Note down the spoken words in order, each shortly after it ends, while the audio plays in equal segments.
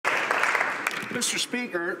Mr.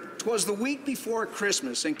 Speaker, 'twas the week before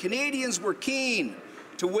Christmas, and Canadians were keen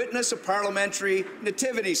to witness a parliamentary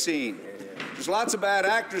nativity scene. There's lots of bad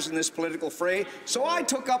actors in this political fray, so I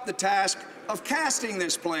took up the task of casting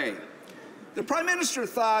this play. The Prime Minister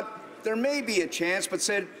thought there may be a chance, but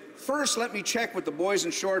said, "First, let me check with the boys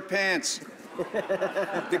in short pants."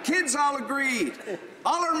 The kids all agreed.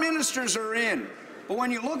 All our ministers are in, but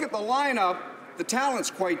when you look at the lineup, the talent's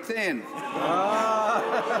quite thin.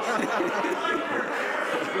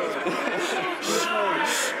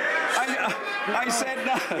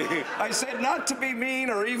 I said not to be mean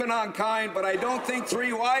or even unkind, but I don't think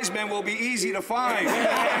three wise men will be easy to find.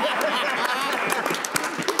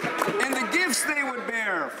 And the gifts they would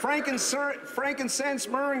bear, frankincense,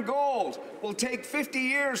 myrrh, and gold, will take 50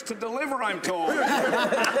 years to deliver, I'm told.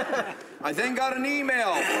 I then got an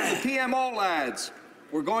email from the PMO lads.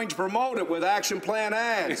 We're going to promote it with action plan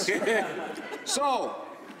ads. So,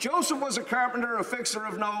 Joseph was a carpenter, a fixer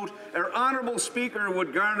of note. Our honorable speaker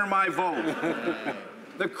would garner my vote.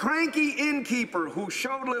 The cranky innkeeper who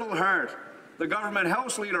showed little heart. The government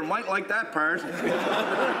house leader might like that part.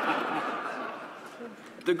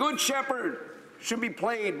 The good shepherd should be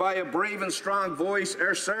played by a brave and strong voice.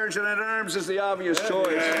 Our sergeant at arms is the obvious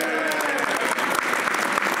choice.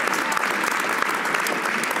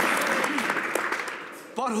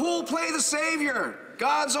 But who'll play the savior?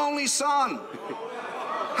 God's only son.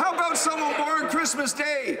 How about someone born Christmas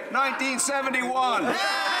Day, 1971?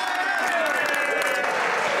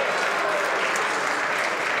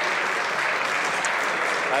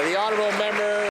 The honourable member